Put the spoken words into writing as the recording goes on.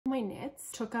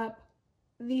knits took up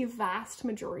the vast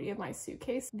majority of my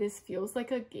suitcase. This feels like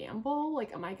a gamble.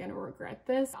 Like, am I gonna regret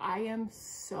this? I am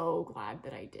so glad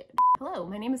that I did. Hello,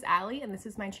 my name is Allie, and this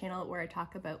is my channel where I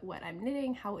talk about what I'm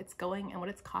knitting, how it's going, and what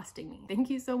it's costing me. Thank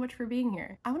you so much for being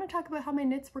here. I want to talk about how my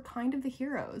knits were kind of the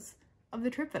heroes of the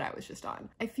trip that I was just on.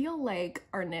 I feel like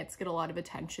our knits get a lot of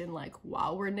attention like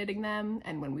while we're knitting them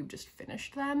and when we've just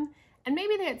finished them. And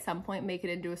maybe they at some point make it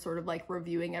into a sort of like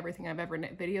reviewing everything I've ever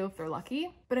knit video if they're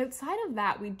lucky. But outside of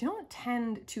that, we don't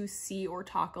tend to see or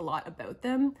talk a lot about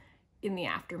them in the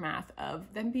aftermath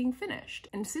of them being finished.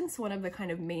 And since one of the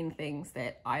kind of main things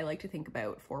that I like to think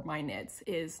about for my knits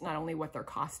is not only what they're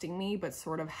costing me, but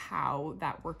sort of how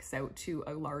that works out to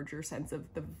a larger sense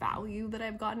of the value that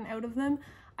I've gotten out of them,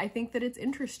 I think that it's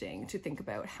interesting to think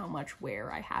about how much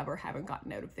wear I have or haven't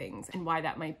gotten out of things and why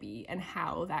that might be and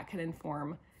how that can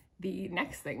inform the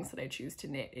next things that I choose to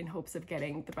knit in hopes of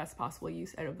getting the best possible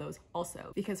use out of those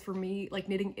also. Because for me, like,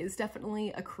 knitting is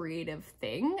definitely a creative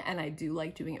thing and I do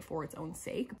like doing it for its own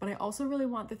sake, but I also really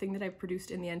want the thing that I've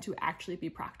produced in the end to actually be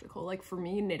practical. Like, for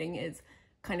me, knitting is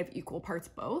kind of equal parts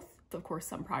both. Of course,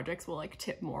 some projects will like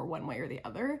tip more one way or the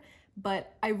other,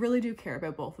 but I really do care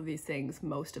about both of these things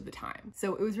most of the time.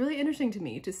 So it was really interesting to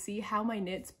me to see how my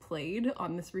knits played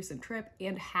on this recent trip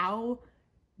and how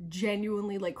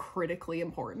genuinely like critically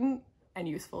important and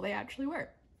useful they actually were.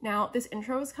 Now, this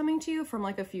intro is coming to you from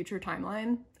like a future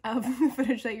timeline of the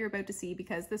footage that you're about to see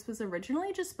because this was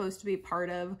originally just supposed to be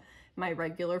part of my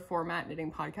regular format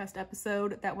knitting podcast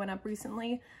episode that went up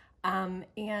recently.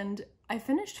 And I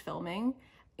finished filming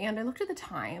and I looked at the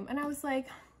time and I was like,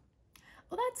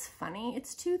 well, that's funny.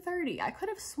 It's 2:30. I could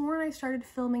have sworn I started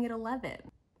filming at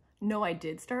 11. No, I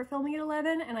did start filming at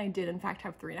 11 and I did in fact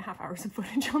have 3.5 hours of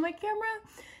footage on my camera.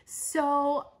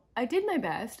 So I did my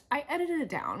best. I edited it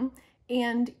down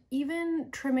and even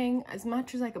trimming as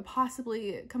much as I could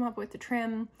possibly come up with to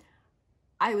trim,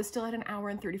 I was still at 1 hour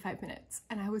and 35 minutes.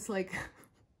 And I was like,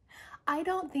 I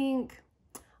don't think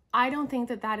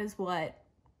that that is what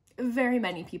very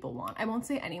many people want. I won't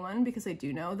say anyone because I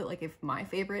do know that like if my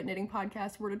favorite knitting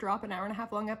podcast were to drop an 1.5 hour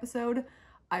long episode,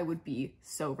 I would be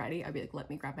so ready. I'd be like, let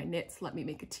me grab my knits, let me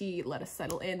make a tea, let us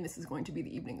settle in. This is going to be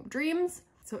the evening of dreams.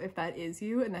 So if that is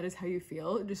you and that is how you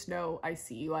feel, just know I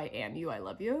see you, I am you, I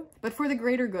love you. But for the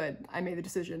greater good, I made the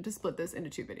decision to split this into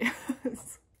 2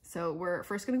 videos. So we're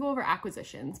first gonna go over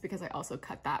acquisitions because I also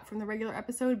cut that from the regular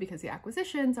episode because the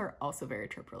acquisitions are also very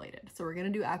trip related. So we're gonna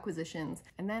do acquisitions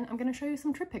and then I'm gonna show you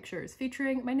some trip pictures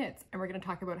featuring my knits and we're gonna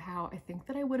talk about how I think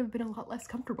that I would have been a lot less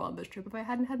comfortable on this trip if I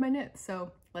hadn't had my knits.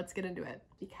 So let's get into it.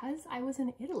 Because I was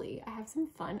in Italy, I have some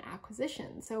fun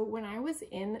acquisitions. So when I was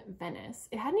in Venice,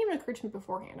 it hadn't even occurred to me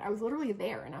beforehand. I was literally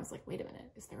there and I was like, wait a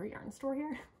minute, is there a yarn store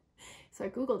here? So I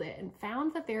Googled it and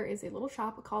found that there is a little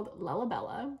shop called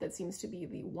Lellabella that seems to be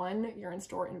the one yarn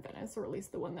store in Venice, or at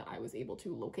least the one that I was able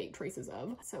to locate traces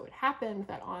of. So it happened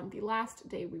that on the last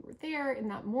day we were there, in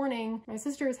that morning, my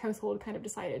sister's household kind of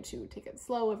decided to take it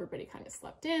slow. Everybody kind of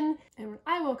slept in. And when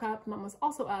I woke up, Mom was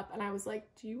also up and I was like,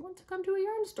 do you want to come to a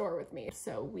yarn store with me?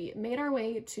 So we made our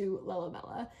way to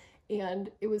Lellabella.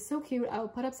 And it was so cute. I'll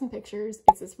put up some pictures.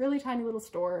 It's this really tiny little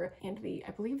store and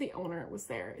I believe the owner was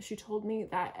there. She told me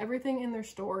that everything in their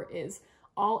store is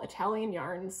all Italian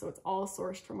yarns, so it's all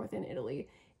sourced from within Italy.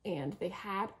 And they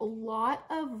had a lot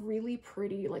of really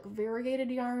pretty, like variegated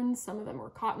yarns. Some of them were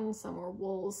cotton, some were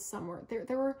wools, some were,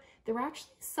 there were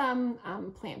actually some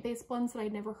plant-based blends that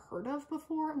I'd never heard of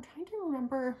before. I'm trying to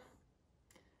remember.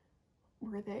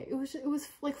 Were they? It was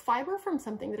like fiber from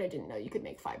something that I didn't know you could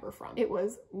make fiber from. It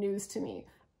was news to me.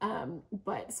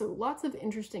 But so lots of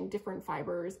interesting different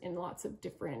fibers and lots of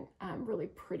different really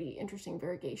pretty interesting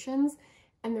variegations.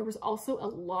 And there was also a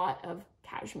lot of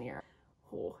cashmere.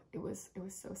 Oh, it was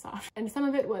so soft. And some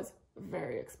of it was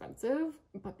very expensive,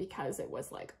 but because it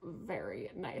was like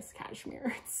very nice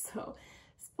cashmere. So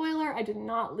spoiler, I did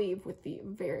not leave with the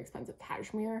very expensive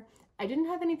cashmere. I didn't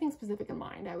have anything specific in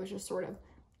mind. I was just sort of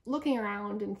looking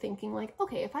around and thinking like,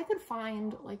 okay, if I could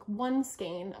find like one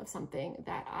skein of something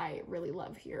that I really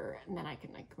love here, and then I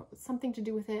can like come up with something to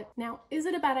do with it. Now, is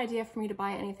it a bad idea for me to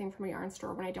buy anything from a yarn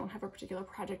store when I don't have a particular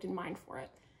project in mind for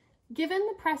it? Given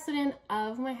the precedent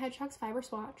of my Hedgehog's fiber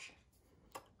swatch,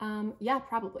 yeah,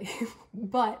 probably.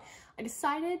 But I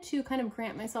decided to kind of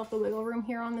grant myself the wiggle room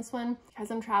here on this one as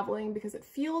I'm traveling because it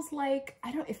feels like,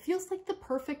 it feels like the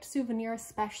perfect souvenir,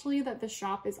 especially that the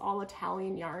shop is all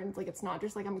Italian yarns. Like it's not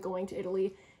just like I'm going to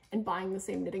Italy and buying the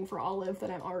same knitting for Olive that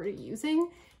I'm already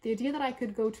using. The idea that I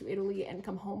could go to Italy and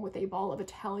come home with a ball of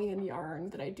Italian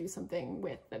yarn that I do something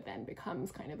with that then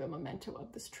becomes kind of a memento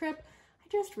of this trip, I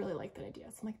just really like that idea.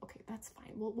 So I'm like, okay, that's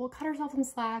fine. We'll cut ourselves some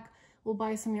slack. We'll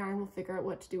buy some yarn. We'll figure out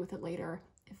what to do with it later,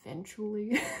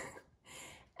 eventually,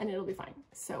 and it'll be fine.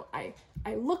 So I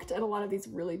looked at a lot of these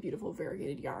really beautiful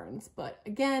variegated yarns, but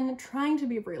again, trying to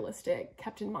be realistic,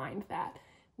 kept in mind that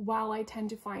while I tend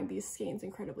to find these skeins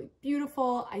incredibly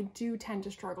beautiful, I do tend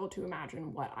to struggle to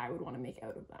imagine what I would want to make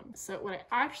out of them. So what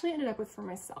I actually ended up with for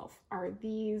myself are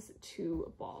these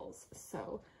two balls.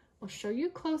 So I'll show you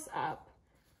close up.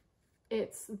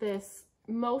 It's this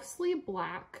mostly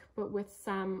black, but with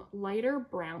some lighter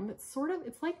brown that's sort of,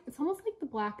 it's almost like the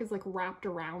black is like wrapped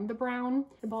around the brown.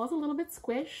 The ball is a little bit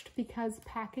squished because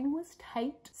packing was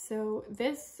tight. So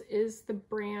this is the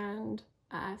brand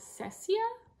Cecia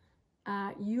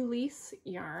Ulisse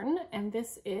yarn, and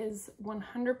this is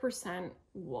 100%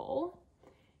 wool,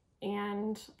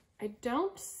 and I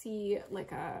don't see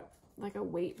like a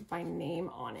weight by name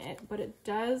on it, but it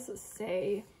does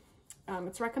say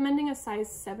it's recommending a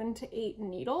size 7 to 8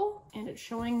 needle, and it's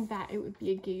showing that it would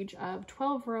be a gauge of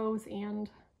 12 rows and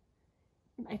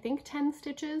I think 10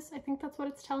 stitches. I think that's what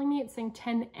it's telling me. It's saying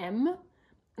 10M,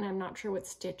 and I'm not sure what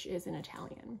stitch is in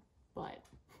Italian, but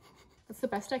that's the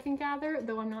best I can gather,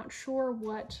 though I'm not sure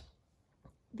what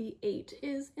the 8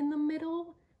 is in the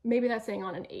middle. Maybe that's saying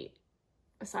on an 8,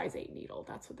 a size 8 needle.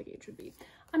 That's what the gauge would be.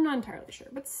 I'm not entirely sure,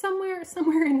 but somewhere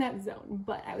in that zone.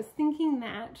 But I was thinking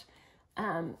that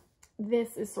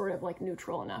this is sort of like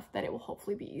neutral enough that it will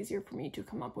hopefully be easier for me to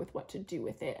come up with what to do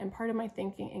with it. And part of my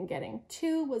thinking in getting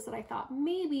 2 was that I thought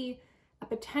maybe a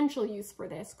potential use for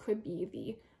this could be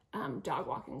the dog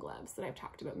walking gloves that I've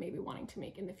talked about maybe wanting to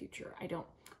make in the future. I don't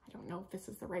know if this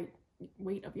is the right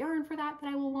weight of yarn for that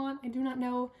I will want. I do not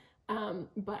know,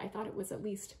 but I thought it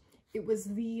was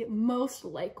the most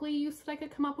likely use that I could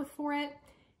come up with for it.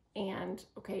 And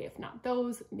okay, if not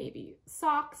those, maybe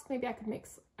socks. Maybe I couldn't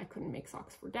make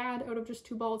socks for Dad out of just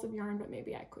 2 balls of yarn, but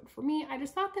maybe I could for me. I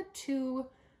just thought that 2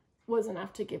 was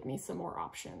enough to give me some more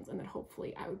options, and that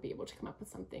hopefully I would be able to come up with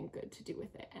something good to do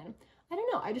with it. And I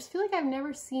don't know, I just feel like I've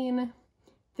never seen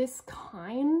this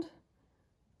kind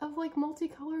of like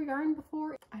multicolor yarn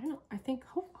before. I don't know, I think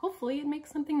hopefully it makes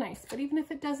something nice, but even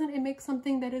if it doesn't, it makes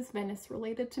something that is Venice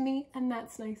related to me, and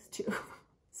that's nice too.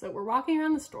 So we're walking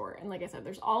around the store, and like I said,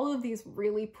 there's all of these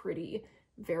really pretty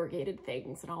variegated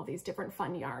things and all these different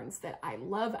fun yarns that I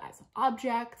love as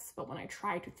objects, but when I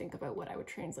try to think about what I would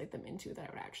translate them into that I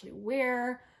would actually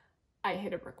wear, I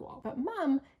hit a brick wall. But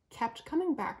Mom kept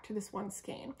coming back to this one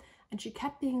skein, and she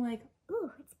kept being like,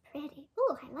 ooh, it's pretty.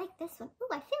 Ooh, I like this one. Ooh,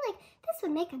 I feel like this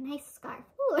would make a nice scarf.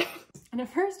 Ooh. And at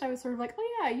first I was sort of like,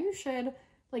 oh yeah, you should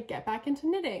like get back into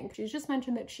knitting. She's just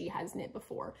mentioned that she has knit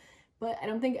before, but I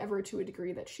don't think ever to a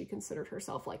degree that she considered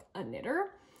herself like a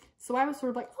knitter. So I was sort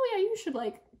of like, oh yeah, you should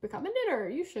like become a knitter.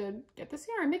 You should get this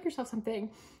yarn, make yourself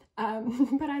something.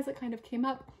 But as it kind of came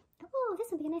up, oh, this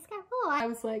would be a nice scarf. Oh, I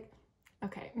was like,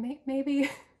 okay, maybe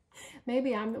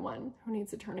I'm the one who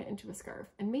needs to turn it into a scarf.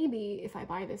 And maybe if I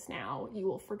buy this now, you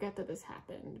will forget that this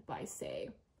happened by, say,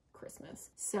 Christmas.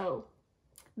 So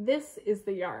this is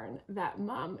the yarn that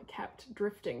Mom kept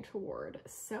drifting toward.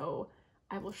 So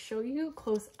I will show you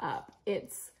close up.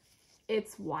 It's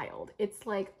wild. It's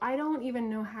like, I don't even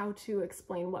know how to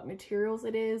explain what materials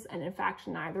it is. And in fact,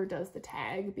 neither does the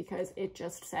tag, because it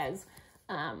just says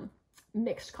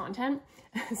mixed content.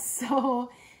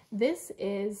 So this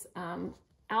is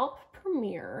Alp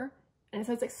Premier, and it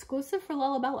says exclusive for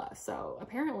Lalabella. So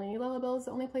apparently Lalabella is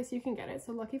the only place you can get it.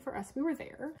 So lucky for us, we were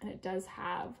there. And it does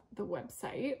have the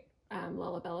website,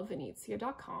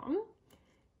 lalabellavenezia.com.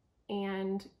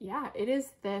 And yeah, it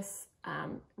is this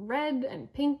red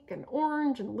and pink and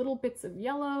orange and little bits of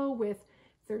yellow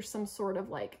there's some sort of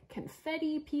like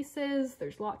confetti pieces.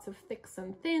 There's lots of thicks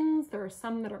and thins. There are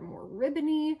some that are more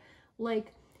ribbony.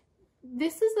 Like,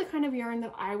 this is the kind of yarn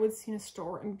that I would see in a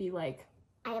store and be like,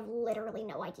 I have literally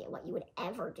no idea what you would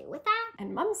ever do with that.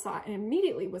 And Mom saw it and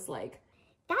immediately was like,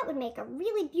 that would make a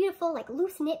really beautiful, like,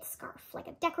 loose knit scarf, like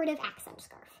a decorative accent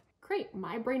scarf. Great,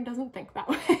 my brain doesn't think that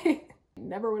way.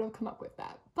 Never would have come up with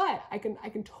that, but I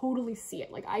can totally see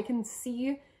it. Like, I can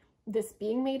see this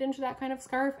being made into that kind of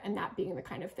scarf, and that being the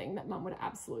kind of thing that Mom would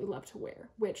absolutely love to wear,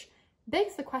 which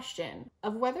begs the question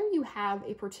of whether you have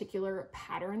a particular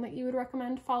pattern that you would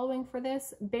recommend following for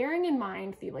this, bearing in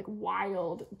mind the like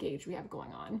wild gauge we have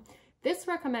going on. This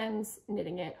recommends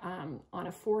knitting it on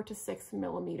a 4 to 6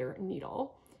 millimeter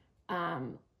needle,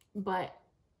 but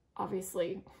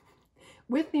obviously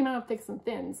with the amount of thicks and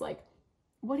thins, like,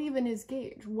 what even is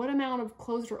gauge? What amount of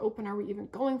closed or open are we even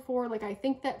going for? Like, I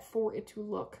think that for it to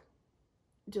look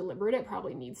deliberate. It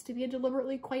probably needs to be a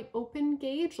deliberately quite open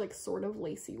gauge, like sort of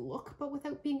lacy look, but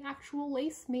without being actual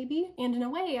lace maybe. And in a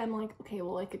way I'm like, okay,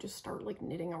 well I could just start like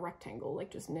knitting a rectangle, like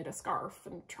just knit a scarf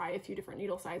and try a few different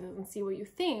needle sizes and see what you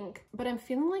think. But I'm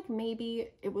feeling like maybe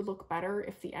it would look better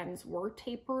if the ends were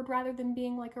tapered rather than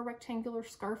being like a rectangular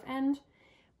scarf end.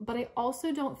 But I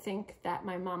also don't think that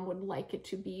my mom would like it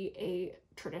to be a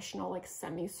traditional like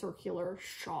semicircular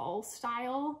shawl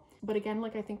style. But again,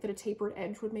 like I think that a tapered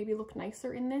edge would maybe look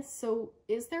nicer in this. So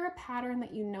is there a pattern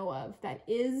that you know of that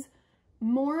is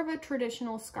more of a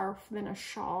traditional scarf than a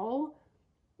shawl,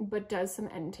 but does some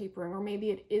end tapering? Or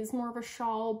maybe it is more of a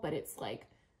shawl, but it's like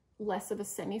less of a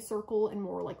semicircle and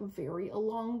more like very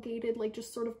elongated, like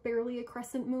just sort of barely a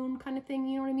crescent moon kind of thing,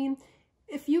 you know what I mean?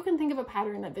 If you can think of a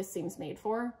pattern that this seems made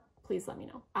for, please let me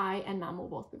know. I and Mom will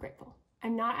both be grateful.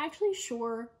 I'm not actually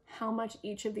sure how much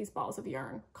each of these balls of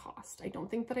yarn cost. I don't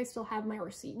think that I still have my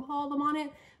receipt with all of them on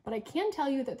it, but I can tell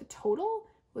you that the total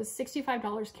was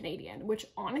 $65 Canadian, which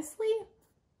honestly,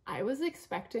 I was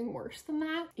expecting worse than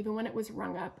that. Even when it was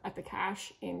rung up at the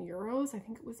cash in euros, I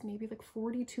think it was maybe like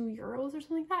 42 euros or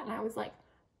something like that. And I was like,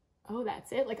 oh,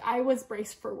 that's it? Like I was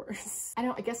braced for worse.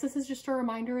 I guess this is just a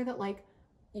reminder that like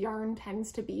yarn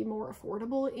tends to be more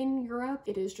affordable in Europe.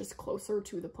 It is just closer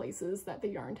to the places that the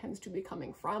yarn tends to be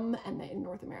coming from, and that in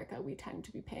North America we tend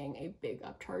to be paying a big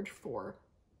upcharge for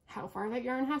how far that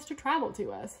yarn has to travel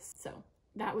to us. So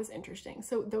that was interesting.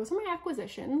 So those are my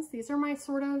acquisitions. These are my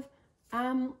sort of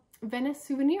Venice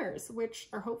souvenirs, which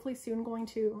are hopefully soon going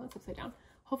to, let's upside down,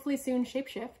 hopefully soon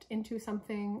shapeshift into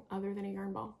something other than a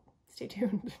yarn ball. Stay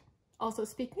tuned. Also,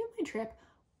 speaking of my trip,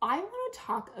 I want to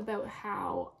talk about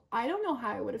how I don't know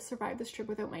how I would have survived this trip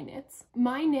without my knits.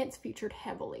 My knits featured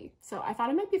heavily, so I thought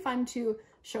it might be fun to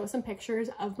show some pictures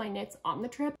of my knits on the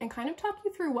trip and kind of talk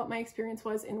you through what my experience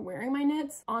was in wearing my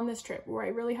knits on this trip, where I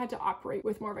really had to operate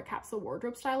with more of a capsule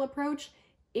wardrobe style approach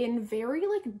in very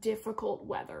like difficult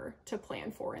weather to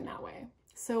plan for in that way.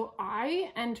 So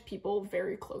I and people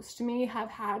very close to me have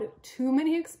had too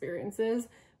many experiences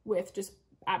with just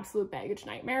absolute baggage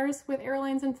nightmares with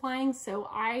airlines and flying, so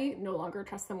I no longer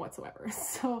trust them whatsoever.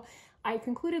 So I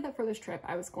concluded that for this trip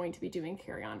I was going to be doing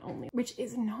carry-on only, which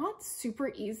is not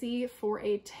super easy for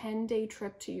a 10-day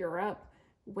trip to Europe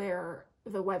where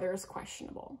the weather is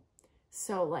questionable.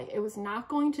 So like it was not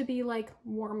going to be like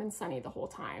warm and sunny the whole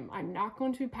time. I'm not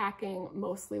going to be packing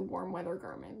mostly warm weather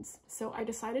garments. So I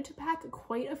decided to pack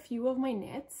quite a few of my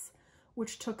knits,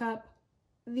 which took up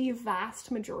the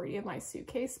vast majority of my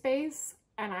suitcase space.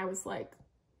 And I was like,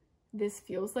 this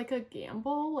feels like a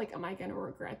gamble. Like, am I going to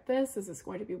regret this? Is this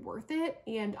going to be worth it?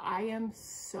 And I am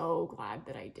so glad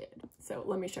that I did. So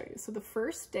let me show you. So the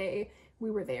first day we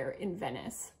were there in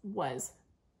Venice was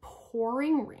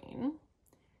pouring rain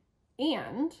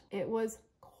and it was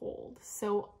cold.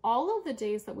 So all of the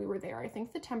days that we were there, I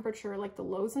think the temperature, like the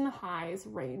lows and the highs,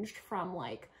 ranged from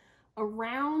like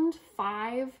around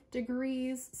 5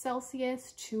 degrees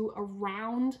Celsius to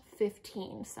around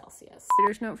 15 Celsius.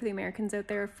 There's note for the Americans out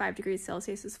there, 5 degrees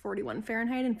Celsius is 41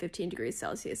 Fahrenheit and 15 degrees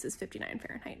Celsius is 59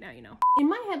 Fahrenheit, now you know. In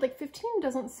my head, like 15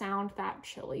 doesn't sound that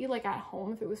chilly. Like at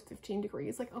home, if it was 15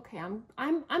 degrees, like, okay, I'm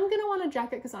gonna want a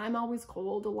jacket because I'm always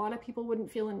cold. A lot of people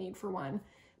wouldn't feel a need for one,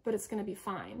 but it's gonna be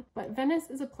fine. But Venice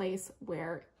is a place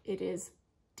where it is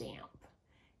damp,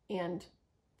 and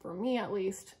for me at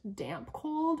least, damp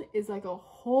cold is like a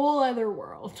whole other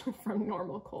world from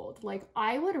normal cold. Like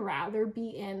I would rather be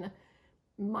in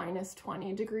minus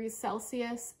 20 degrees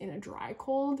Celsius in a dry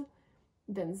cold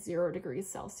than 0 degrees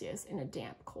Celsius in a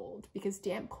damp cold, because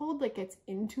damp cold like gets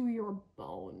into your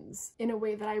bones in a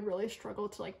way that I really struggle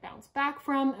to like bounce back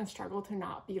from and struggle to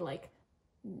not be like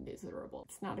miserable.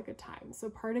 It's not a good time. So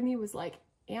part of me was like,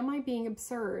 am I being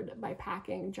absurd by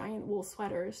packing giant wool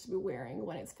sweaters to be wearing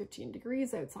when it's 15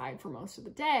 degrees outside for most of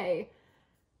the day?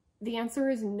 The answer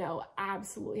is no,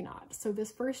 absolutely not. So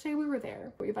this first day we were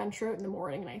there, we venture out in the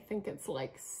morning and I think it's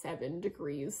like 7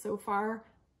 degrees so far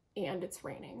and it's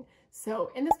raining.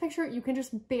 So in this picture, you can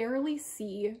just barely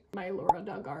see my Laura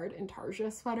Dugard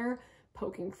Intarsia sweater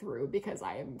poking through because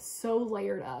I am so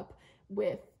layered up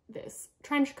with this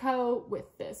trench coat,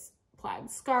 with this plaid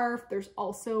scarf. There's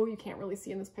also, you can't really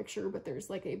see in this picture, but there's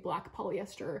like a black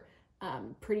polyester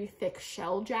pretty thick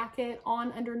shell jacket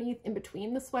on underneath in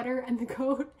between the sweater and the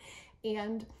coat,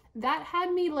 and that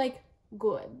had me like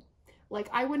good. Like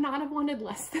I would not have wanted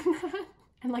less than that.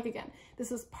 And like again,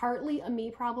 this is partly a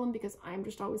me problem because I'm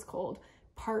just always cold,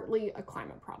 partly a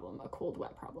climate problem, a cold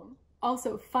wet problem.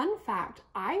 Also, fun fact,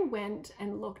 I went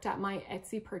and looked at my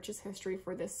Etsy purchase history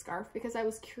for this scarf because I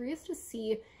was curious to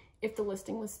see if the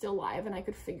listing was still live and I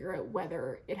could figure out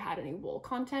whether it had any wool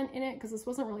content in it, because this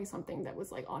wasn't really something that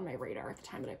was like on my radar at the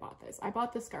time that I bought this. I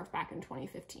bought this scarf back in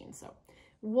 2015, so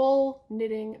wool,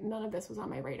 knitting, none of this was on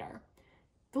my radar.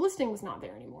 The listing was not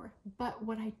there anymore. But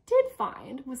what I did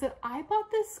find was that I bought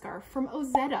this scarf from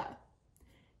Ozetta.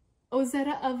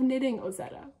 Ozetta of Knitting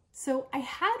Ozetta. So I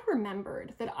had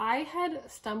remembered that I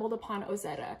had stumbled upon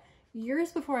Ozetta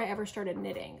years before I ever started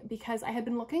knitting, because I had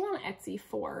been looking on Etsy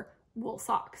for wool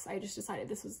socks. I just decided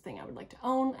this was the thing I would like to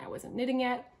own. I wasn't knitting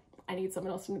yet. I need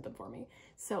someone else to knit them for me.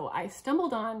 So I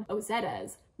stumbled on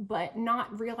Ozetta's, but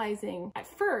not realizing at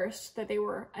first that they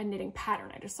were a knitting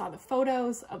pattern. I just saw the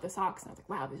photos of the socks and I was like,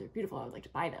 wow, these are beautiful. I would like to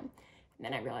buy them. And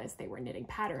then I realized they were knitting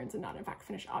patterns and not in fact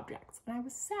finished objects. And I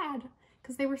was sad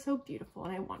because they were so beautiful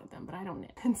and I wanted them, but I don't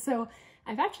knit. And so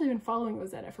I've actually been following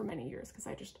Ozetta for many years because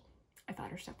I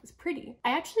thought her stuff was pretty.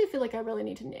 I actually feel like I really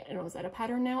need to knit an Ozetta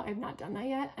pattern now. I've not done that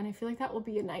yet, and I feel like that will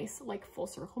be a nice like full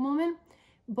circle moment.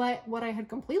 But what I had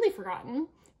completely forgotten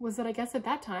was that I guess at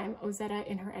that time, Ozetta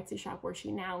in her Etsy shop, where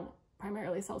she now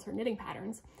primarily sells her knitting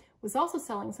patterns, was also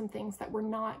selling some things that were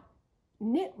not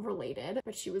knit related,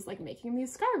 but she was like making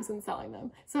these scarves and selling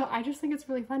them. So I just think it's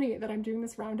really funny that I'm doing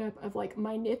this roundup of like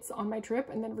my knits on my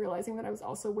trip and then realizing that I was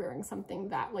also wearing something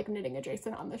that like knitting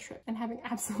adjacent on this trip and having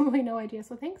absolutely no idea.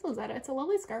 So thanks, Ozetta. It's a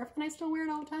lovely scarf and I still wear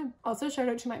it all the time. Also, shout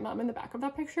out to my mom in the back of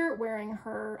that picture wearing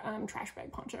her trash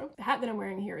bag poncho. The hat that I'm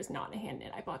wearing here is not a hand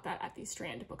knit. I bought that at the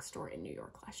Strand bookstore in New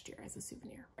York last year as a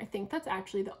souvenir. I think that's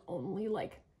actually the only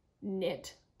like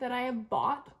knit that I have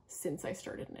bought since I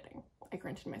started knitting. I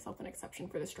granted myself an exception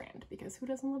for the Strand because who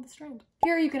doesn't love the Strand?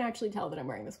 Here you can actually tell that I'm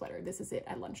wearing the sweater. This is it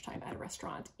at lunchtime at a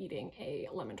restaurant eating a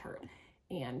lemon tart.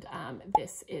 And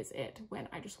this is it when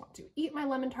I just want to eat my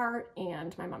lemon tart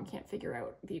and my mom can't figure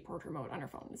out the portrait mode on her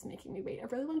phone. It's making me wait a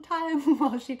really long time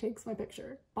while she takes my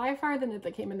picture. By far the knit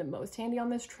that came in the most handy on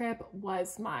this trip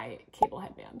was my cable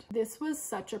headband. This was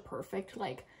such a perfect,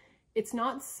 like, it's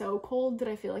not so cold that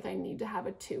I feel like I need to have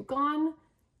a toque on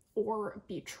or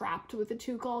be trapped with a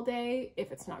toque all day if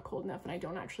it's not cold enough and I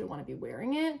don't actually want to be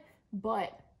wearing it,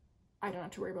 but I don't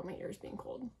have to worry about my ears being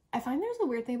cold. I find there's a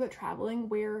weird thing about traveling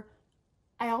where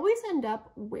I always end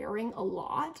up wearing a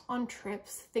lot on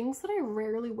trips, things that I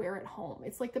rarely wear at home.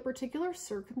 It's like the particular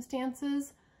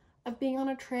circumstances of being on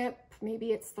a trip.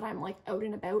 Maybe it's that I'm like out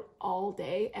and about all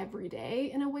day, every day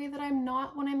in a way that I'm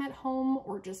not when I'm at home,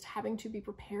 or just having to be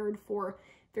prepared for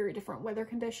very different weather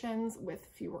conditions with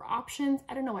fewer options.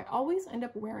 I don't know, I always end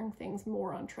up wearing things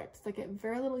more on trips that get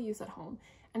very little use at home.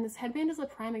 And this headband is a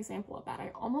prime example of that.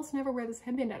 I almost never wear this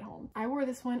headband at home. I wore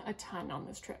this one a ton on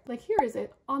this trip. Like here is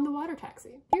it on the water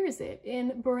taxi. Here is it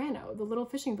in Burano, the little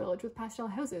fishing village with pastel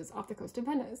houses off the coast of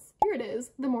Venice. Here it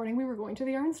is the morning we were going to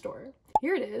the yarn store.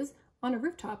 Here it is on a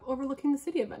rooftop overlooking the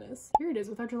city of Venice. Here it is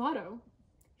with our gelato.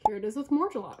 Here it is with more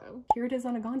gelato. Here it is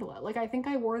on a gondola. Like I think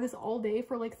I wore this all day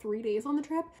for like 3 days on the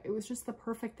trip. It was just the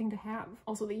perfect thing to have.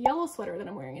 Also, the yellow sweater that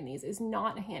I'm wearing in these is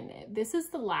not hand knit. This is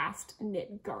the last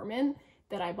knit garment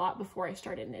that I bought before I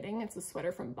started knitting. It's a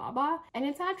sweater from Baba, and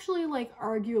it's actually like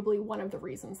arguably one of the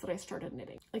reasons that I started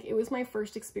knitting. Like it was my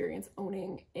first experience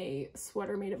owning a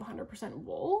sweater made of 100%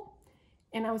 wool,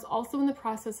 and I was also in the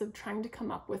process of trying to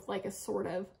come up with like a sort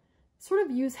of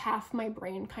use half my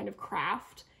brain kind of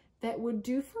craft that would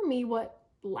do for me what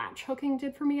latch hooking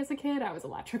did for me as a kid. I was a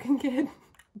latch hooking kid,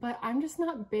 but I'm just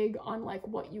not big on like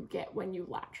what you get when you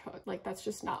latch hook. Like that's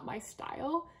just not my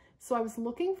style. So I was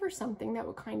looking for something that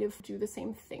would kind of do the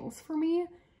same things for me,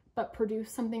 but produce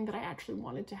something that I actually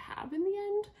wanted to have in the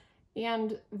end.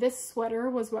 And this sweater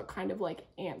was what kind of like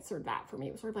answered that for me.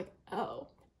 It was sort of like, oh,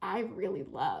 I really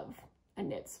love a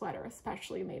knit sweater,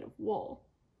 especially made of wool.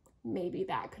 Maybe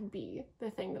that could be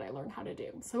the thing that I learned how to do.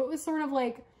 So it was sort of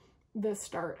like the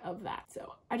start of that.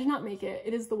 So I did not make it.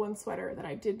 It is the one sweater that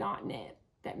I did not knit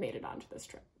that made it onto this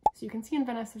trip. So you can see in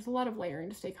Venice, there's a lot of layering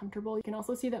to stay comfortable. You can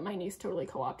also see that my niece totally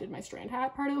co-opted my Strand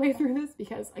hat part of the way through this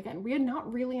because again, we had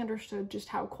not really understood just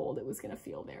how cold it was gonna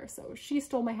feel there. So she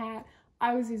stole my hat.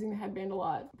 I was using the headband a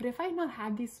lot. But if I had not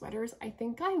had these sweaters, I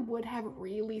think I would have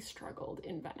really struggled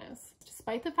in Venice.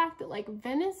 Despite the fact that like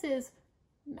Venice is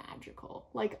magical.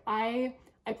 Like I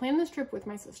planned this trip with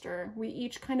my sister. We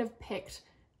each kind of picked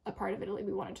a part of Italy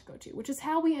we wanted to go to, which is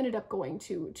how we ended up going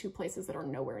to two places that are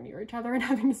nowhere near each other and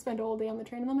having to spend a whole day on the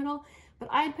train in the middle. But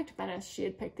I had picked Venice, she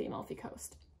had picked the Amalfi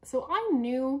Coast. So I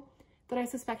knew that I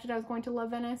suspected I was going to love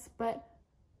Venice, but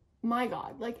my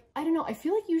God, like, I don't know. I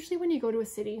feel like usually when you go to a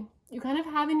city, you kind of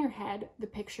have in your head the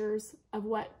pictures of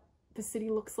what the city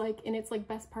looks like in its like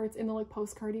best parts in the like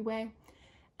postcardy way.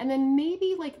 And then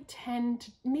maybe like 10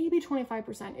 to maybe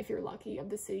 25%, if you're lucky,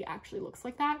 of the city actually looks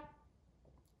like that.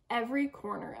 every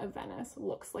corner of Venice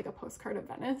looks like a postcard of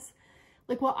Venice.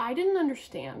 Like, what I didn't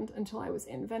understand until I was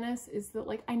in Venice is that,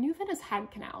 like, I knew Venice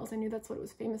had canals. I knew that's what it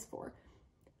was famous for.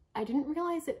 I didn't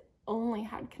realize it only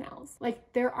had canals.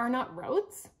 Like, there are not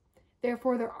roads,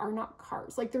 therefore there are not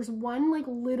cars. Like, there's one like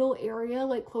little area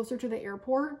like closer to the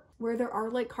airport where there are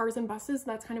like cars and buses.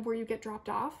 That's kind of where you get dropped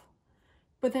off.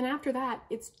 But then after that,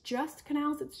 it's just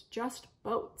canals, it's just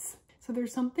boats. So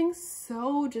there's something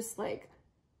so just like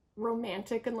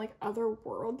romantic and like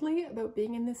otherworldly about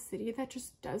being in this city that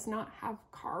just does not have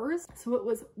cars. So it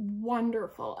was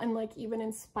wonderful. And like, even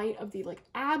in spite of the like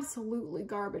absolutely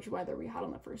garbage weather we had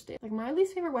on the first day, like my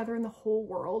least favorite weather in the whole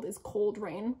world is cold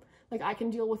rain. Like, I can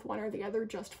deal with one or the other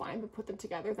just fine, but put them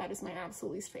together, that is my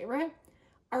absolute least favorite.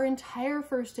 Our entire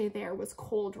first day there was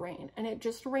cold rain, and it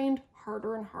just rained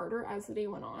harder and harder as the day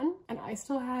went on, and I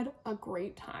still had a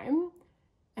great time.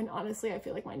 And honestly, I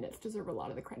feel like my knits deserve a lot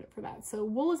of the credit for that. So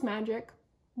wool is magic,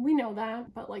 we know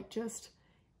that, but like, just,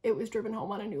 it was driven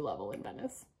home on a new level in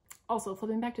Venice. Also,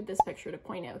 flipping back to this picture to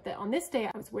point out that on this day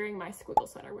I was wearing my squiggle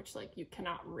sweater, which like you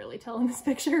cannot really tell in this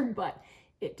picture, but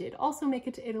it did also make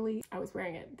it to Italy. I was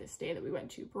wearing it this day that we went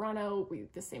to Burano. We,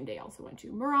 the same day, also went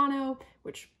to Murano,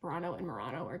 which Burano and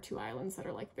Murano are two islands that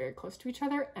are like very close to each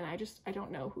other. And I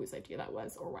don't know whose idea that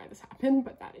was or why this happened,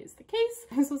 but that is the case.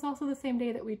 This was also the same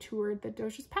day that we toured the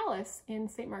Doge's Palace in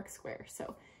St. Mark's Square.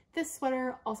 So this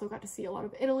sweater also got to see a lot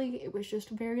of Italy. It was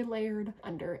just very layered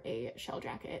under a shell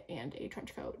jacket and a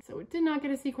trench coat. So it did not get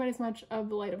to see quite as much of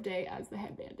the light of day as the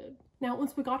headband did. Now,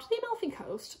 once we got to the Amalfi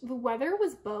Coast, the weather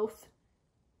was both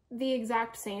the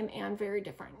exact same and very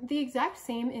different. The exact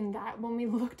same in that when we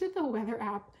looked at the weather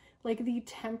app, like the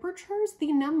temperatures,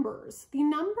 the numbers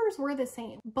were the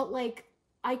same, but like,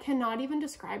 I cannot even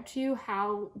describe to you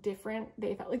how different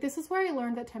they felt. Like, this is where I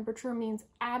learned that temperature means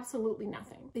absolutely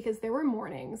nothing, because there were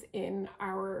mornings in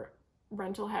our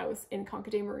rental house in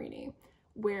Conca dei Marini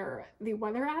where the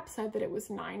weather app said that it was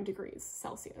 9 degrees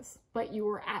Celsius, but you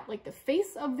were at like the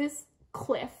face of this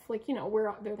cliff, like, you know,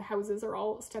 where the houses are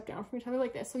all stepped down from each other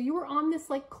like this. So you were on this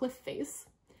like cliff face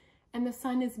and the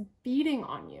sun is beating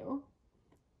on you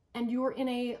and you are in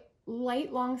a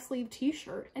light long sleeve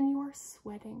t-shirt and you are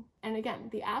sweating. And again,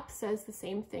 the app says the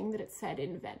same thing that it said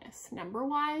in Venice. Number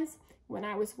wise, when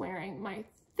I was wearing my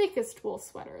thickest wool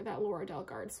sweater, that Laura Del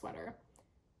Garde sweater,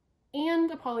 and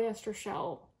a polyester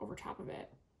shell over top of it,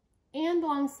 and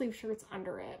long sleeve shirts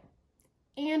under it,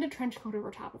 and a trench coat over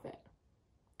top of it,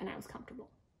 and I was comfortable.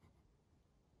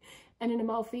 And in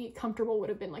Amalfi, comfortable would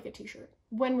have been like a t-shirt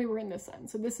when we were in the sun.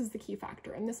 So this is the key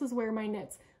factor. And this is where my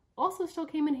knits also still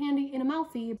came in handy in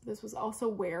Amalfi. This was also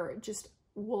where just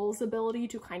wool's ability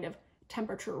to kind of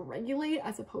temperature regulate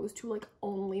as opposed to like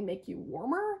only make you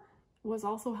warmer was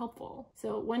also helpful.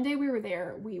 So one day we were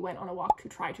there, we went on a walk to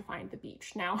try to find the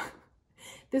beach. Now,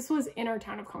 this was in our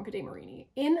town of Conca dei Marini.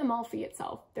 In Amalfi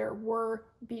itself, there were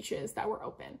beaches that were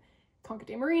open. Conca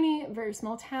dei Marini, a very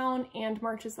small town, and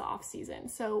March is the off season.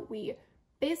 So we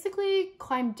basically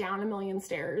climbed down a million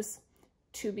stairs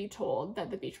to be told that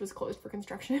the beach was closed for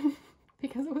construction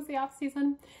because it was the off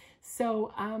season.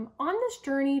 So on this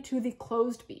journey to the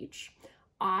closed beach,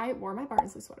 I wore my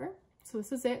Barnsley sweater. So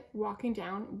this is it, walking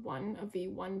down one of the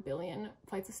 1 billion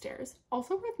flights of stairs.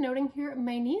 Also worth noting here,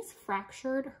 my niece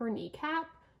fractured her kneecap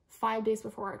 5 days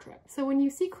before our trip. So when you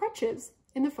see crutches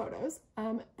in the photos,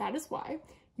 that is why.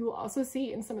 You will also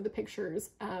see in some of the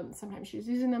pictures, sometimes she's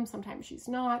using them, sometimes she's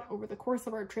not. Over the course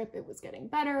of our trip, it was getting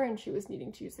better and she was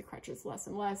needing to use the crutches less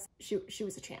and less. She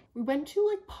was a champ. We went to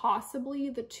like possibly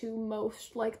the two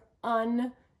most like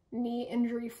knee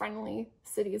injury friendly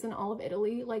cities in all of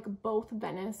Italy. Like both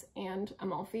Venice and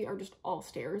Amalfi are just all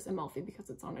stairs. Amalfi because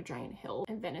it's on a giant hill,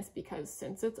 and Venice because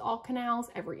since it's all canals,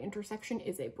 every intersection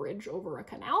is a bridge over a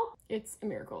canal. It's a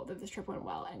miracle that this trip went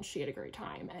well and she had a great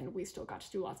time and we still got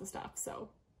to do lots of stuff. So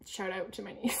shout out to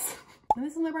my niece. And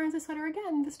this is my Barnsley sweater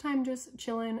again, this time just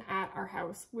chilling at our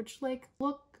house, which like,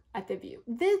 look at the view.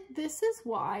 This is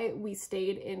why we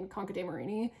stayed in Conca dei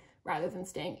Marini rather than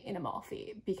staying in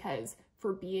Amalfi, because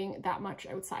for being that much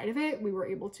outside of it, we were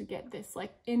able to get this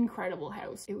like incredible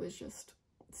house. It was just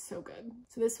so good.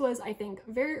 So this was, I think,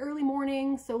 very early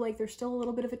morning. So like there's still a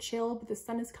little bit of a chill, but the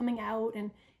sun is coming out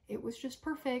and it was just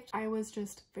perfect. I was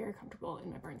just very comfortable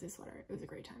in my Barnsley sweater. It was a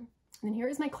great time. And then here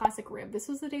is my classic rib. This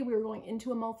was the day we were going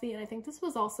into Amalfi, and I think this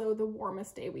was also the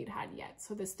warmest day we'd had yet.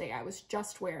 So this day I was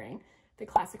just wearing the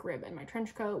classic rib and my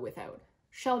trench coat without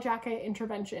shell jacket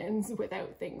interventions,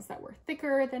 without things that were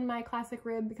thicker than my classic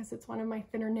rib because it's one of my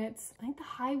thinner knits. I think the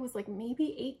high was like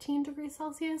maybe 18 degrees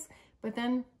Celsius, but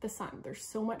then the sun, there's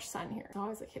so much sun here. So I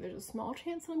was like, hey, there's a small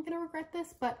chance that I'm gonna regret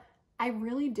this, but I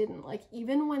really didn't. Like,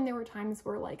 even when there were times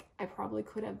where like I probably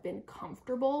could have been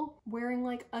comfortable wearing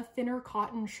like a thinner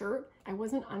cotton shirt, I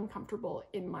wasn't uncomfortable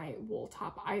in my wool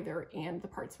top either. And the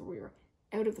parts where we were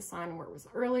out of the sun, where it was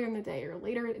earlier in the day or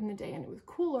later in the day and it was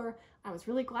cooler, I was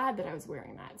really glad that I was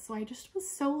wearing that. So I just was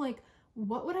so like,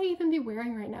 what would I even be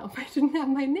wearing right now if I didn't have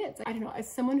my knits? I don't know,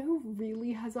 as someone who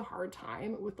really has a hard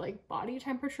time with like body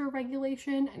temperature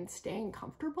regulation and staying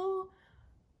comfortable,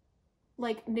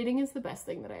 like knitting is the best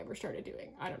thing that I ever started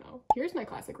doing. I don't know. Here's my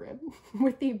classic rib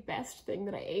with the best thing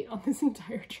that I ate on this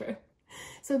entire trip.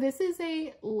 So this is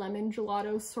a lemon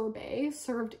gelato sorbet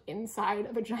served inside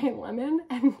of a giant lemon.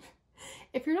 And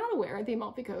if you're not aware, the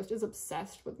Amalfi Coast is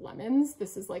obsessed with lemons.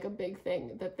 This is like a big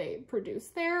thing that they produce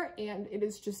there, and it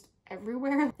is just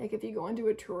everywhere. Like if you go into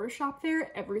a tourist shop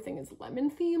there, everything is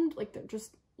lemon themed. Like they're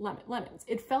just lemons.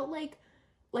 It felt like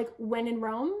when in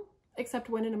Rome, except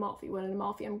when in Amalfi. When in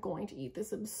Amalfi, I'm going to eat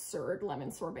this absurd lemon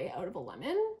sorbet out of a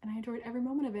lemon, and I enjoyed every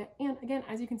moment of it. And again,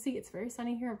 as you can see, it's very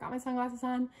sunny here. I've got my sunglasses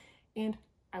on, and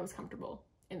I was comfortable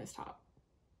in this top.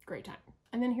 Great time.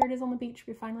 And then here it is on the beach.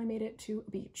 We finally made it to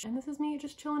a beach. And this is me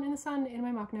just chilling in the sun in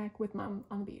my mock neck with mom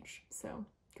on the beach. So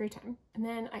great time. And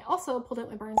then I also pulled out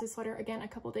my Barnsley sweater again a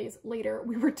couple days later.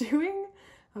 We were doing,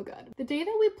 oh god, the day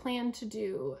that we planned to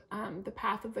do the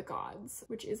Path of the Gods,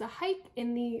 which is a hike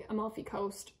in the Amalfi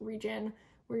Coast region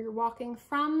where you're walking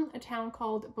from a town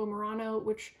called Bomerano,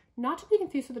 which, not to be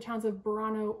confused with the towns of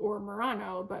Burano or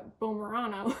Murano, but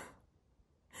Bomerano.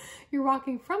 You're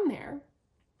walking from there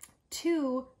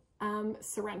to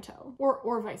Sorrento,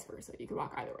 or vice versa. You could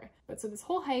walk either way. But so this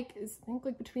whole hike is, I think,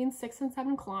 like between 6 and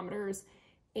 7 kilometers.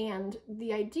 And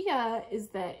the idea is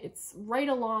that it's right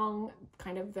along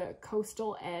kind of the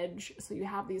coastal edge. So you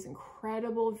have these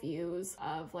incredible views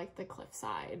of like the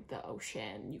cliffside, the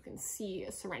ocean. You can see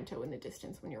Sorrento in the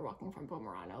distance when you're walking from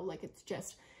Bomerano. Like it's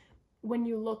just, when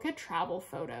you look at travel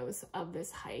photos of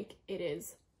this hike, it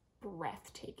is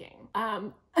breathtaking.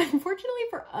 Unfortunately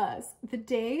for us, the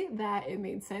day that it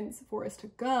made sense for us to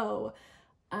go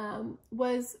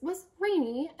was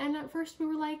rainy, and at first we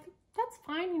were like, that's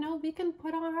fine, you know, we can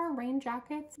put on our rain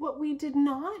jackets. What we did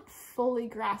not fully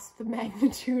grasp the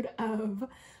magnitude of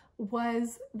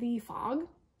was the fog,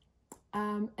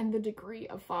 and the degree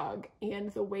of fog,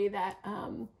 and the way that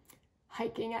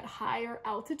hiking at higher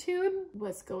altitude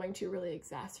was going to really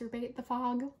exacerbate the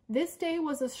fog. This day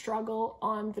was a struggle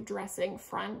on the dressing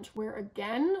front, where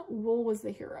again, wool was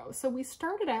the hero. So we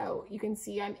started out, you can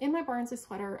see I'm in my Barnsley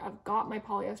sweater, I've got my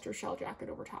polyester shell jacket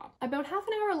over top. About half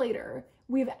an hour later,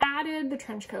 we've added the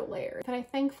trench coat layer that I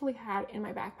thankfully had in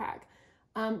my backpack,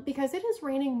 because it is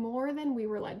raining more than we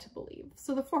were led to believe.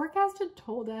 So the forecast had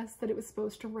told us that it was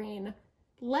supposed to rain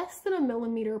less than 1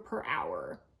 millimeter per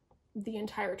hour the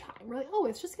entire time. We're like, oh,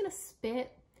 it's just gonna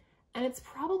spit, and it's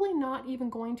probably not even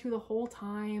going to the whole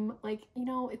time. Like, you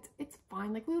know, it's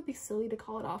fine. Like, we would be silly to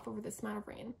call it off over this amount of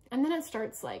rain. And then it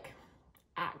starts like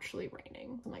actually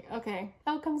raining. I'm like, okay,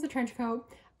 out comes the trench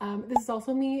coat. This is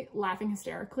also me laughing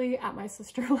hysterically at my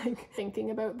sister, like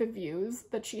thinking about the views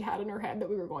that she had in her head that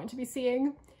we were going to be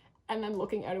seeing, and then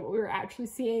looking out at what we were actually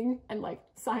seeing and like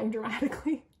sighing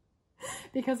dramatically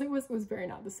because it was very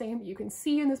not the same. You can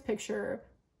see in this picture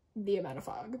the amount of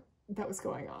fog that was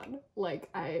going on. Like,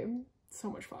 so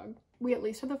much fog. We at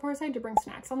least had the foresight to bring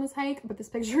snacks on this hike, but this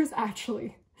picture is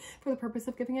actually for the purpose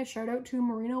of giving a shout out to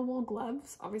merino wool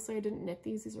gloves. Obviously I didn't knit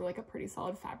these. These are like a pretty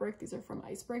solid fabric. These are from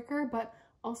Icebreaker, but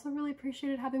also really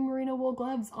appreciated having merino wool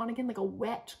gloves on again, like a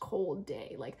wet, cold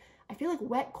day. Like, I feel like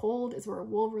wet, cold is where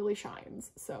wool really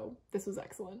shines. So this was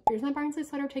excellent. Here's my Barnsley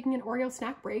sweater taking an Oreo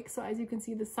snack break. So as you can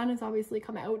see, the sun has obviously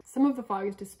come out. Some of the fog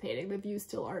is dissipating. The views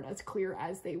still aren't as clear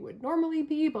as they would normally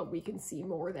be, but we can see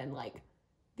more than like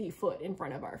the foot in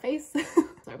front of our face.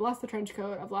 So I've lost the trench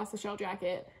coat, I've lost the shell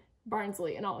jacket,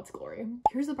 Barnsley in all its glory.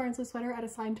 Here's the Barnsley sweater at a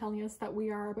sign telling us that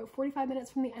we are about 45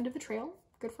 minutes from the end of the trail.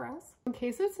 Good for us. In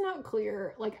case it's not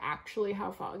clear, like actually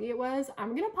how foggy it was,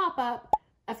 I'm gonna pop up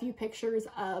a few pictures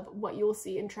of what you'll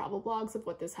see in travel blogs of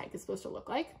what this hike is supposed to look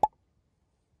like.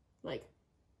 Like,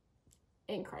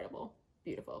 incredible,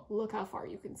 beautiful. Look how far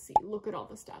you can see. Look at all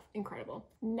the stuff, incredible.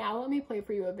 Now let me play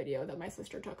for you a video that my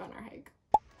sister took on our hike.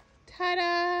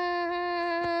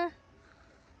 Ta-da!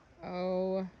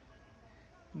 Oh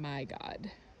my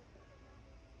God.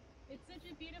 It's such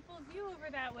a beautiful view over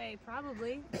that way,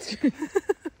 probably.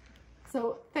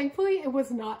 So thankfully it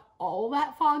was not all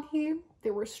that foggy.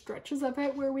 There were stretches of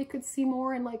it where we could see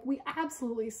more, and like we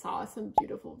absolutely saw some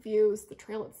beautiful views. The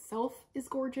trail itself is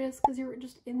gorgeous because you're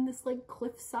just in this like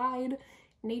cliffside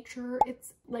nature.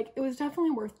 It's like, it was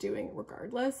definitely worth doing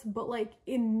regardless, but like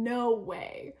in no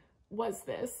way was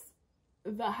this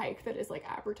the hike that is like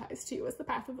advertised to you as the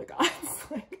path of the gods.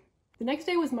 Like, the next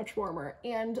day was much warmer,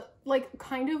 and like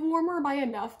kind of warmer by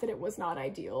enough that it was not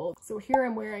ideal. So here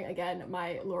I'm wearing, again,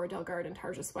 my Laura Del Garden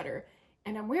Tarja sweater,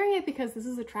 and I'm wearing it because this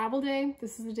is a travel day.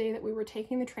 This is the day that we were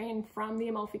taking the train from the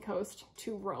Amalfi Coast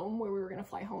to Rome, where we were gonna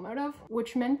fly home out of,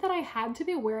 which meant that I had to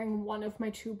be wearing one of my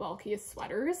 2 bulkiest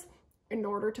sweaters in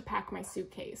order to pack my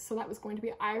suitcase. So that was going to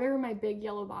be either my big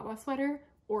yellow baba sweater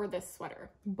or this sweater.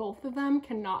 Both of them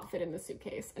cannot fit in the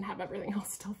suitcase and have everything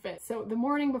else still fit. So the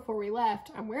morning before we left,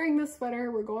 I'm wearing this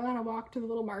sweater. We're going on a walk to the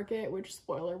little market, which,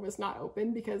 spoiler, was not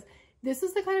open, because this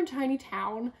is the kind of tiny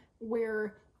town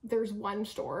where there's one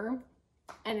store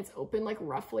and it's open like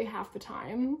roughly half the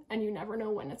time, and you never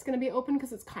know when it's going to be open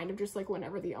because it's kind of just like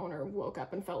whenever the owner woke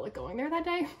up and felt like going there that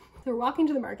day. They're walking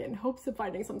to the market in hopes of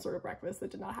finding some sort of breakfast.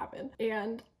 That did not happen,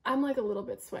 and I'm like a little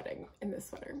bit sweating in this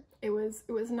sweater. It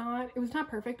was not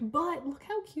perfect, but look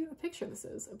how cute a picture this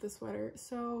is of the sweater.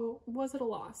 So was it a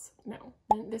loss? No.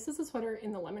 And this is a sweater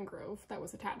in the lemon grove that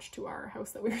was attached to our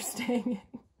house that we were staying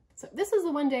in. So this is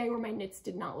the one day where my knits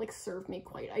did not like serve me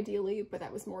quite ideally, but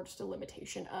that was more just a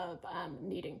limitation of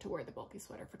needing to wear the bulky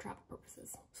sweater for travel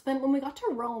purposes. So then when we got to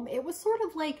Rome, it was sort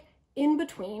of like in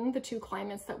between the 2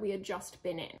 climates that we had just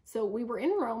been in. So we were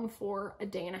in Rome for a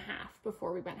day and a half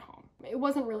before we went home. It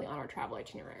wasn't really on our travel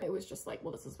itinerary. It was just like,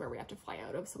 well, this is where we have to fly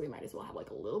out of, so we might as well have like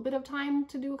a little bit of time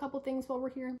to do a couple things while we're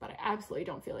here. But I absolutely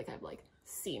don't feel like I've like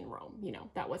seen Rome, you know,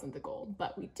 that wasn't the goal.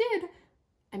 But we did.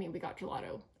 I mean, we got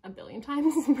gelato a billion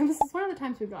times, but this is one of the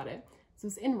times we got it. So it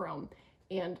was in Rome,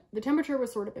 and the temperature was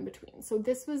sort of in between. So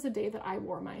this was a day that I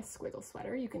wore my squiggle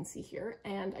sweater, you can see here,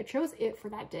 and I chose it for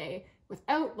that day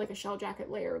without like a shell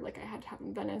jacket layer like I had to have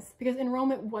in Venice, because in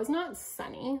Rome it was not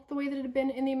sunny the way that it had been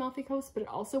in the Amalfi Coast, but it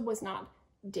also was not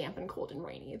damp and cold and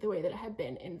rainy the way that it had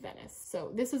been in Venice.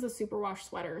 So this is a superwash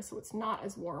sweater, so it's not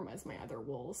as warm as my other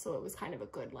wools, so it was kind of a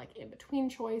good like in-between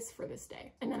choice for this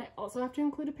day. And then I also have to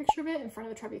include a picture of it in front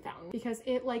of the Trevi Fountain, because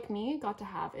it, like me, got to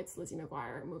have its Lizzie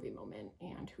McGuire movie moment,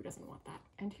 and who doesn't want that?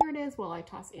 And here it is while I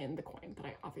toss in the coin that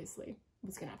I obviously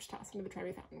was gonna have to toss into the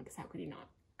Trevi Fountain, because how could you not?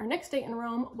 Our next day in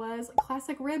Rome was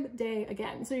classic rib day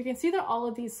again. So you can see that all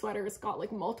of these sweaters got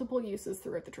like multiple uses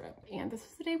throughout the trip. And this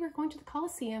was the day we were going to the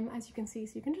Colosseum, as you can see.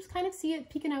 So you can just kind of see it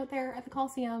peeking out there at the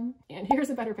Colosseum. And here's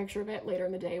a better picture of it later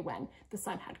in the day when the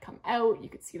sun had come out. You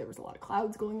could see there was a lot of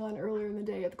clouds going on earlier in the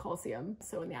day at the Colosseum.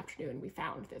 So in the afternoon, we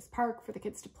found this park for the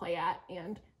kids to play at.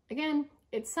 And again,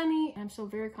 it's sunny, and I'm still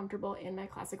very comfortable in my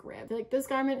classic rib. I feel like this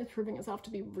garment is proving itself to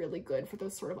be really good for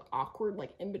those sort of awkward,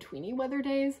 like in-betweeny weather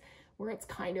days where it's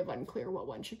kind of unclear what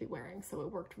one should be wearing. So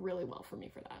it worked really well for me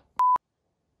for that.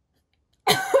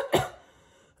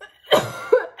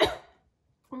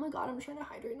 Oh my God, I'm trying to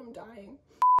hydrate and I'm dying.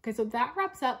 Okay, so that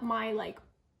wraps up my like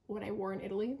what I wore in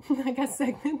Italy, I guess,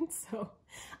 segment. So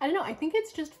I don't know, I think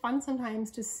it's just fun sometimes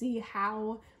to see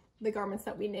how the garments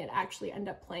that we knit actually end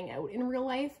up playing out in real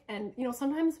life. And you know,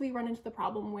 sometimes we run into the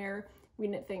problem where we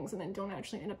knit things and then don't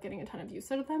actually end up getting a ton of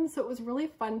use out of them. So it was really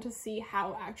fun to see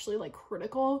how actually like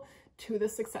critical to the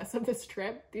success of this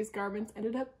trip these garments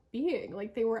ended up being.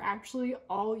 Like, they were actually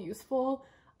all useful.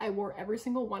 I wore every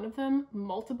single one of them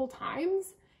multiple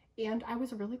times, and I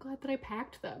was really glad that I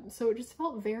packed them. So it just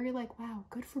felt very like, wow,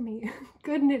 good for me.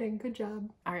 Good knitting, good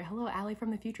job. All right, hello, Allie from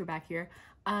the future back here.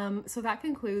 So that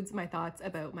concludes my thoughts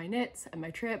about my knits and my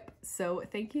trip. So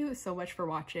thank you so much for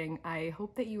watching. I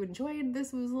hope that you enjoyed.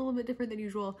 This was a little bit different than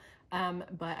usual,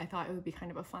 but I thought it would be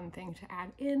kind of a fun thing to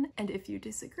add in. And if you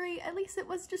disagree, at least it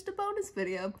was just a bonus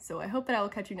video. So I hope that I will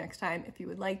catch you next time. If you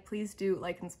would like, please do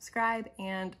like and subscribe,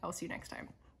 and I'll see you next time.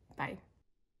 Bye.